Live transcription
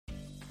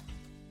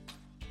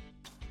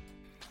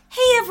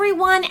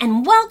everyone,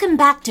 and welcome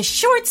back to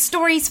Short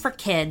Stories for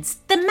Kids,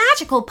 the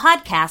magical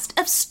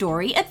podcast of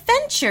story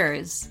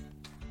adventures.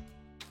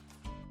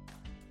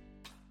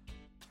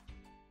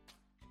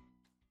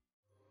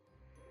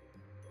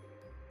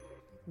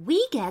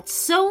 We get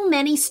so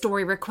many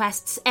story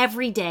requests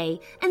every day,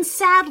 and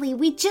sadly,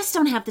 we just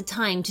don't have the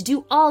time to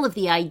do all of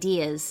the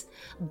ideas.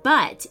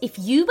 But if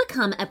you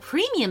become a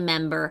premium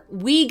member,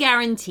 we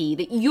guarantee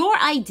that your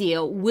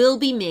idea will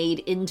be made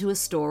into a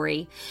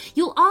story.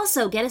 You'll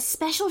also get a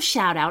special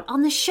shout out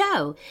on the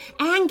show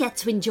and get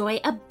to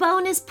enjoy a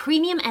bonus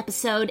premium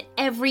episode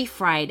every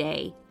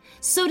Friday.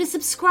 So to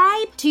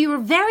subscribe to your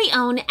very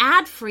own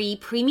ad-free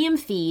premium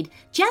feed,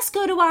 just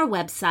go to our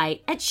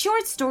website at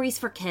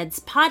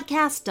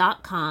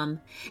shortstoriesforkidspodcast.com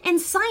and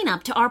sign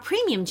up to our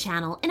premium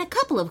channel in a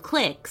couple of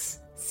clicks.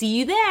 See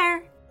you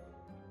there!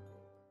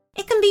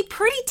 It can be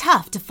pretty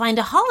tough to find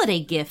a holiday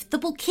gift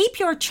that will keep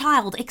your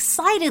child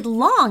excited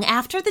long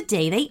after the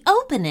day they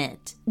open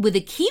it. With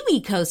a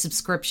KiwiCo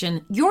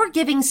subscription, you're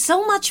giving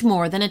so much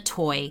more than a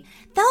toy.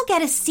 They'll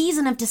get a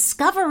season of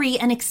discovery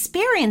and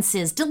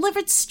experiences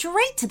delivered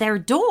straight to their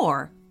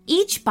door.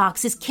 Each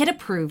box is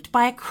kid-approved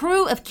by a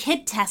crew of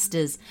kid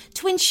testers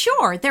to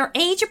ensure they're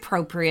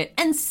age-appropriate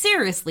and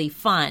seriously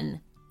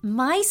fun.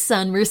 My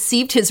son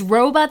received his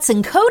robots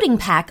and coding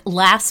pack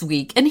last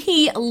week, and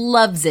he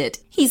loves it.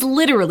 He's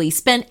literally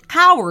spent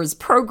hours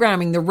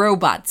programming the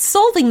robots,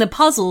 solving the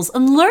puzzles,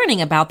 and learning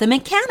about the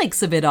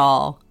mechanics of it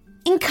all.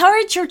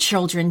 Encourage your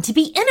children to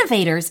be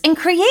innovators and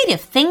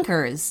creative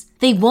thinkers.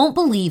 They won't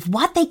believe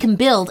what they can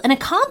build and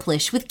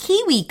accomplish with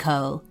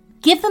KiwiCo.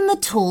 Give them the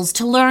tools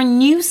to learn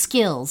new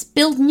skills,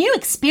 build new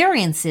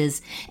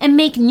experiences, and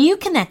make new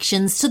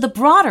connections to the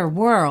broader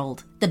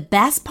world. The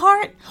best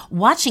part?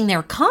 Watching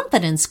their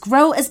confidence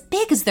grow as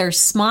big as their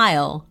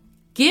smile.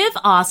 Give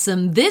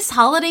awesome this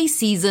holiday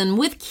season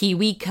with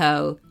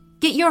KiwiCo.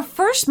 Get your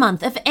first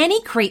month of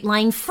any crate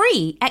line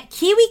free at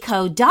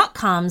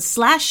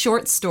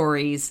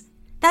kiwico.com/shortstories.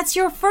 That's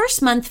your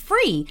first month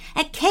free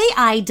at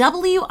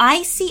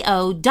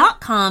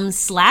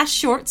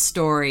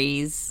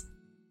kiwico.com/shortstories.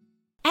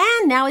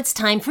 And now it's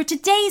time for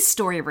today's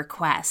story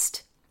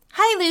request.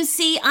 Hi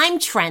Lucy, I'm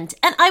Trent,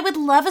 and I would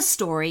love a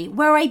story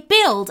where I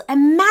build a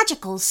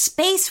magical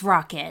space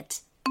rocket.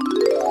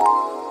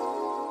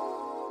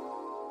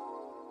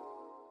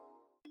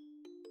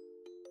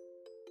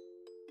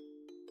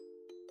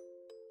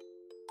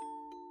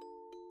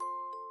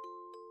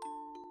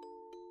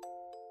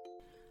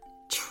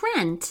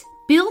 Trent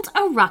built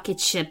a rocket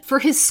ship for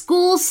his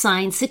school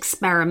science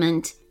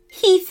experiment.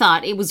 He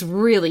thought it was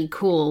really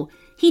cool.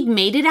 He'd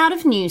made it out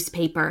of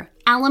newspaper,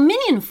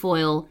 aluminium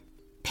foil,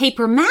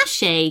 paper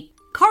mache,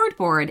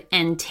 cardboard,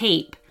 and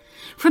tape.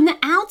 From the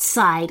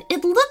outside,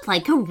 it looked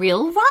like a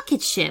real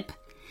rocket ship.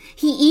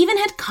 He even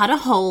had cut a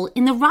hole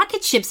in the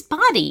rocket ship's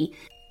body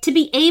to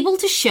be able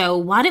to show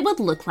what it would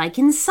look like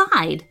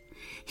inside.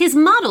 His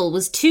model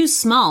was too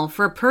small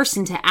for a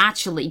person to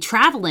actually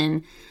travel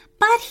in,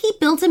 but he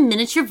built a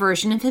miniature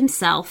version of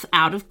himself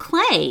out of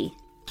clay.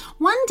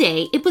 One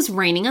day, it was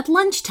raining at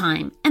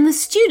lunchtime, and the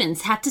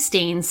students had to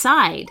stay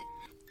inside.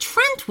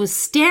 Trent was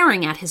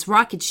staring at his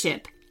rocket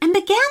ship and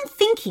began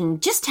thinking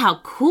just how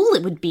cool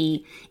it would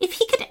be if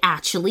he could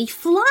actually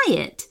fly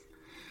it.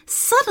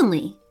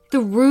 Suddenly,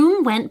 the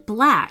room went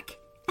black,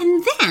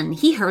 and then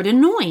he heard a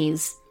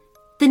noise.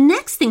 The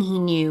next thing he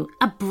knew,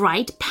 a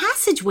bright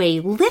passageway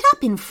lit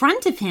up in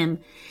front of him,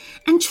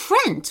 and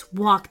Trent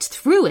walked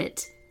through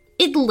it.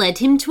 It led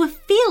him to a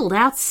field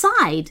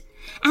outside.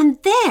 And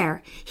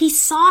there, he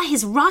saw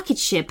his rocket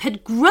ship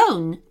had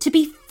grown to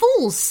be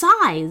full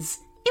size.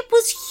 It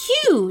was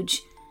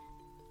huge.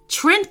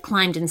 Trent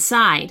climbed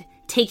inside,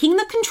 taking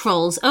the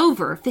controls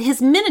over for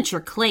his miniature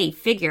clay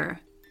figure.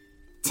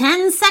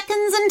 10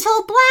 seconds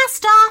until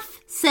blast off,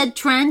 said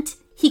Trent.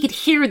 He could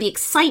hear the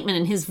excitement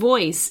in his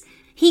voice.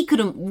 He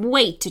couldn't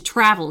wait to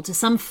travel to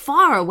some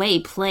faraway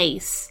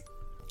place.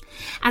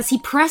 As he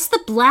pressed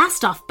the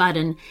blast off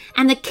button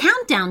and the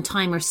countdown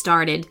timer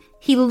started,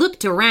 he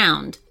looked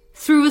around.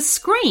 Through a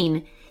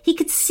screen, he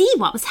could see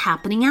what was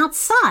happening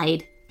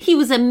outside. He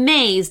was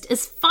amazed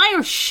as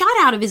fire shot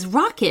out of his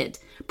rocket,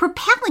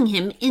 propelling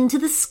him into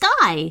the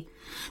sky.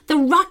 The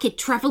rocket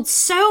traveled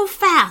so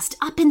fast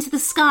up into the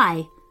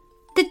sky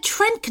that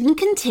Trent couldn't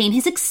contain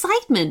his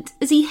excitement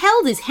as he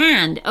held his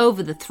hand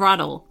over the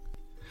throttle.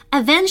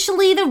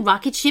 Eventually, the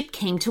rocket ship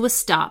came to a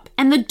stop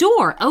and the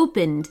door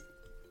opened.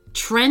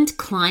 Trent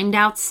climbed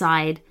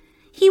outside.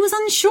 He was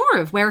unsure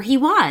of where he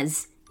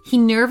was. He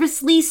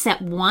nervously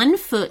set one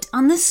foot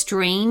on the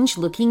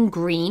strange-looking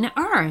green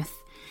earth.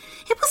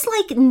 It was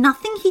like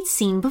nothing he'd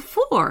seen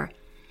before.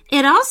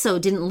 It also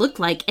didn't look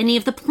like any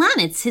of the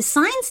planets his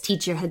science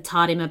teacher had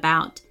taught him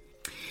about.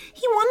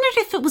 He wondered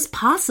if it was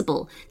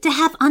possible to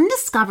have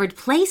undiscovered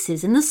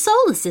places in the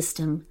solar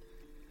system.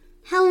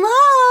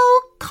 "Hello,"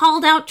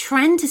 called out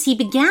Trent as he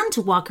began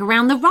to walk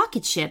around the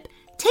rocket ship,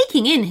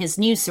 taking in his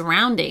new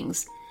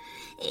surroundings.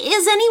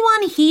 "Is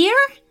anyone here?"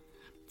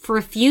 For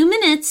a few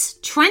minutes,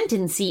 Trent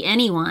didn't see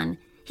anyone.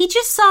 He He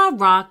just saw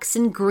rocks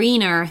and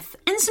green earth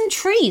and some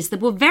trees that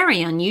were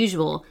very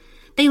unusual.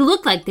 They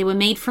looked like they were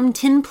made from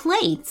tin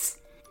plates.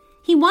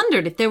 He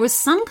wondered if there was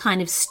some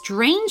kind of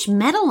strange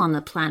metal on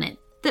the planet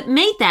that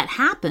made that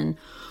happen,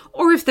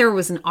 or if there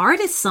was an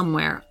artist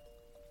somewhere.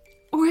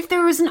 On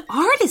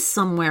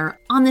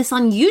this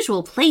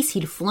unusual place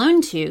he'd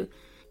flown to,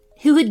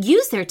 who had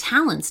used their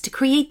talents to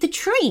create the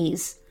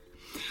trees.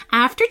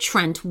 After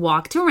Trent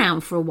walked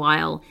around for a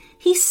while,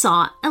 he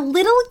saw a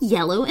little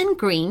yellow and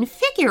green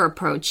figure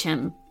approach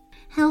him.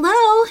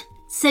 "Hello,"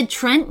 said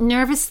Trent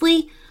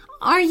nervously.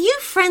 "Are you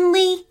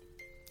friendly?"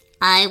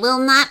 "I will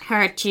not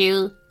hurt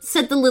you,"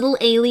 said the little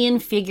alien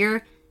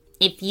figure,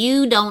 "if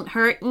you don't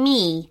hurt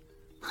me."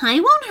 "I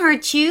won't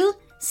hurt you,"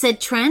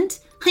 said Trent.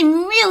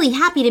 "I'm really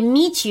happy to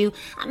meet you.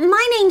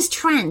 My name's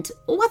Trent.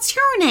 What's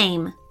your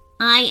name?"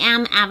 "I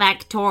am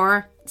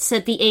Avactor,"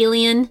 said the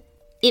alien.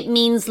 It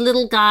means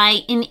little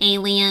guy in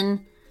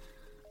alien.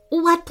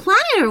 "What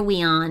planet are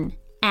we on?"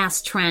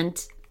 asked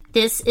Trent.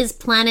 "This is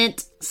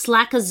planet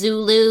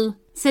Slackazulu,"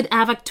 said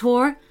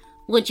Avactor.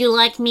 "Would you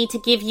like me to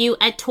give you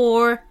a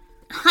tour?"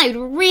 "I'd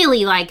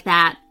really like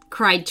that,"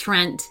 cried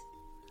Trent.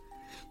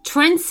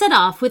 Trent set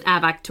off with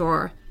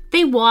Avactor.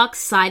 They walked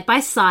side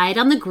by side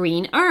on the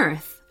green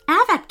earth.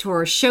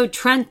 Avactor showed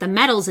Trent the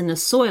metals in the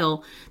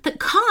soil that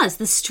caused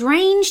the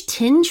strange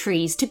tin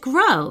trees to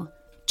grow.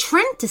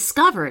 Trent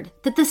discovered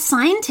that the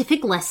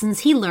scientific lessons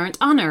he learnt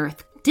on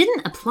Earth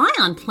didn't apply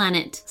on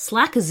planet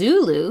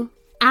Slackazulu.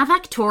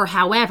 Avactor,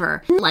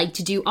 however, liked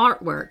to do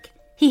artwork.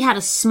 He had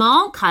a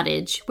small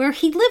cottage where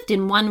he lived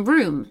in one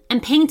room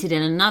and painted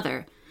in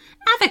another.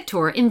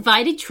 Avactor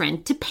invited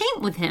Trent to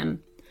paint with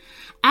him.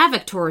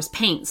 Avactor's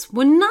paints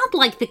were not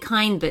like the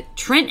kind that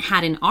Trent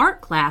had in art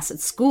class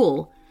at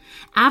school.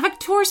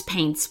 Avactor's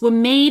paints were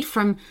made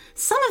from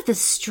some of the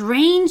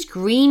strange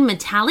green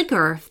metallic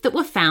earth that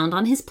were found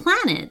on his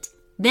planet.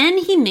 Then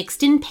he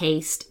mixed in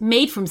paste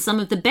made from some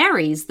of the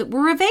berries that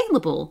were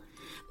available.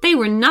 They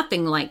were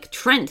nothing like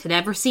Trent had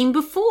ever seen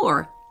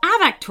before.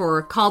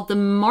 Avactor called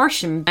them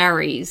Martian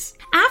berries.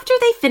 After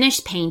they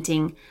finished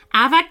painting,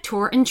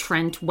 Avactor and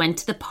Trent went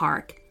to the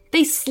park.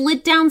 They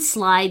slid down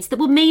slides that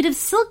were made of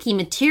silky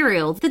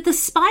material that the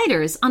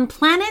spiders on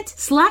planet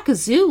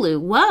Slackazulu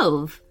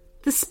wove.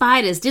 The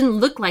spiders didn't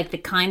look like the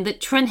kind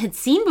that Trent had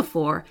seen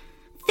before.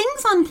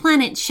 Things on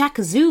planet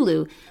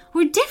Shakazulu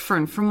were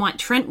different from what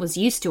Trent was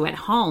used to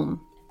at home.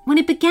 When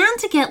it began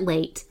to get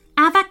late,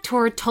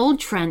 Avactor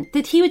told Trent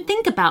that he would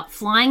think about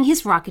flying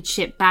his rocket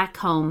ship back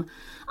home.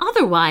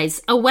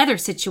 Otherwise, a weather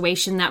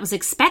situation that was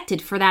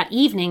expected for that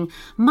evening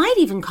might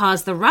even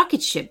cause the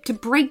rocket ship to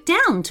break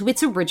down to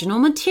its original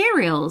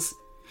materials.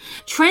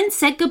 Trent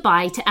said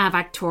goodbye to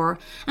Avactor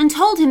and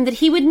told him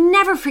that he would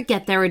never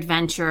forget their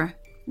adventure.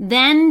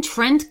 Then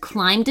Trent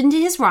climbed into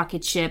his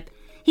rocket ship.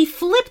 He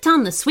flipped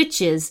on the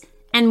switches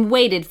and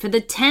waited for the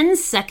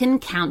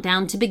 10-second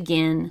countdown to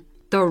begin.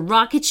 The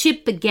rocket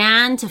ship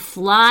began to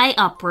fly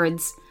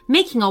upwards,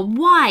 making a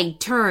wide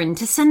turn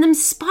to send them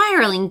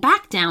spiraling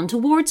back down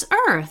towards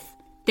Earth.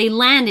 They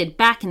landed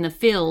back in the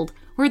field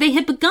where they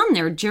had begun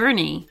their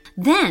journey.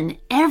 Then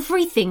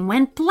everything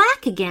went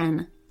black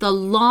again. The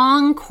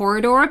long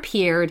corridor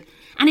appeared,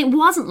 and it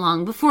wasn't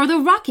long before the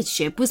rocket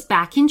ship was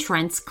back in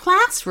Trent's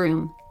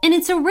classroom in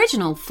its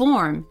original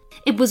form.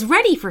 It was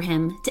ready for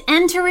him to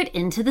enter it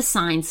into the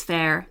science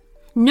fair.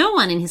 No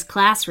one in his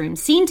classroom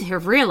seemed to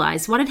have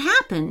realized what had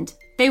happened.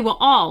 They were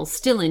all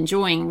still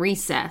enjoying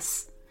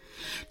recess.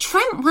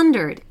 Trent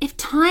wondered if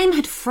time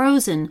had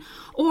frozen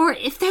or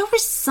if there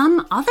was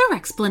some other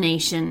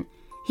explanation.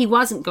 He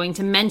wasn't going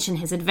to mention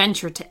his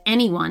adventure to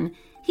anyone.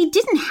 He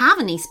didn't have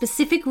any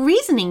specific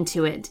reasoning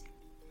to it.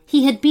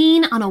 He had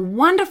been on a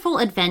wonderful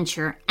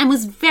adventure and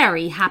was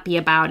very happy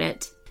about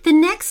it. The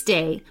next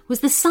day was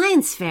the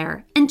science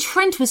fair, and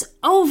Trent was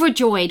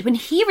overjoyed when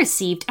he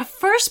received a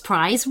first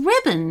prize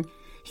ribbon.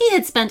 He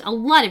had spent a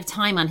lot of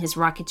time on his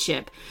rocket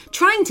ship,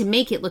 trying to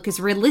make it look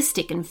as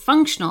realistic and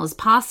functional as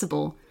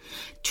possible.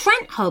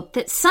 Trent hoped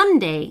that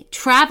someday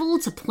travel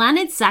to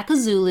planet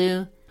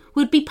Zakazulu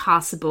would be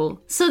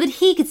possible so that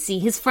he could see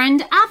his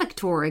friend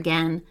Avactor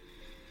again.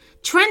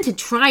 Trent had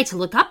tried to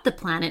look up the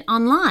planet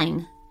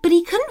online, but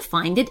he couldn't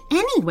find it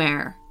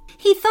anywhere.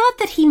 He thought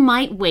that he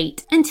might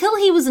wait until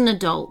he was an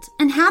adult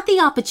and had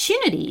the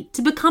opportunity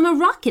to become a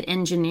rocket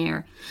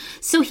engineer,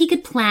 so he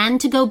could plan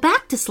to go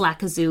back to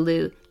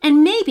Slackazulu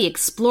and maybe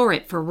explore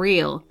it for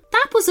real.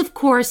 That was, of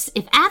course,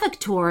 if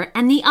Avactor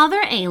and the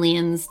other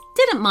aliens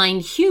didn't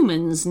mind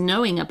humans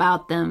knowing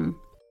about them.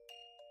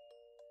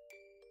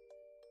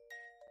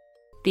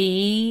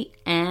 The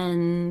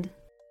end.